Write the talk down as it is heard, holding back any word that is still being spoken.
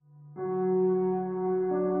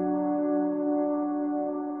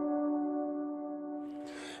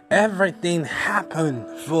Everything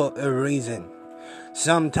happened for a reason.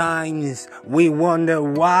 Sometimes we wonder,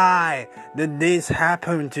 why did this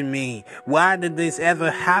happen to me? Why did this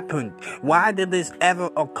ever happen? Why did this ever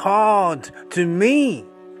occur to me?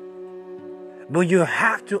 But you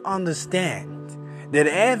have to understand that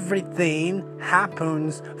everything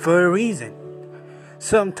happens for a reason.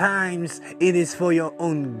 Sometimes it is for your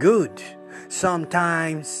own good.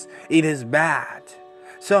 Sometimes it is bad.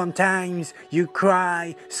 Sometimes you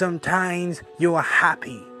cry. Sometimes you are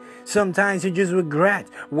happy. Sometimes you just regret.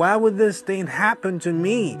 Why would this thing happen to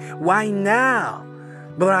me? Why now?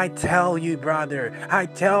 But I tell you, brother, I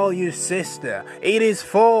tell you, sister, it is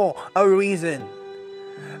for a reason.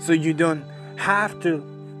 So you don't have to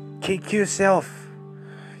kick yourself.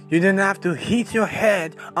 You don't have to hit your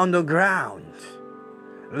head on the ground.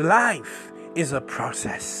 Life is a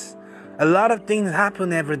process. A lot of things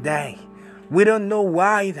happen every day. We don't know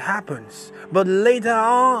why it happens. But later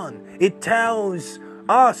on, it tells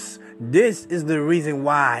us, this is the reason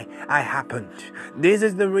why I happened. This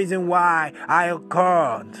is the reason why I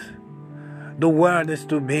occurred. The world is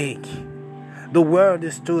too big. The world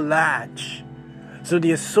is too large. So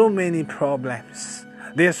there's so many problems.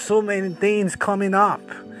 There's so many things coming up.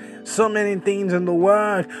 So many things in the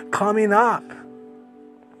world coming up.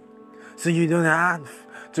 So you don't have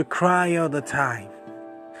to cry all the time.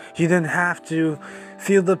 You don't have to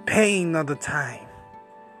feel the pain all the time.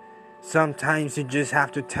 Sometimes you just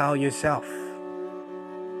have to tell yourself,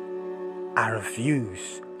 I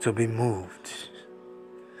refuse to be moved.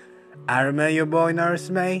 I remain your boy Norris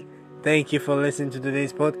May. Thank you for listening to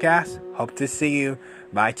today's podcast. Hope to see you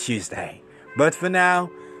by Tuesday. But for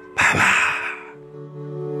now, bye bye.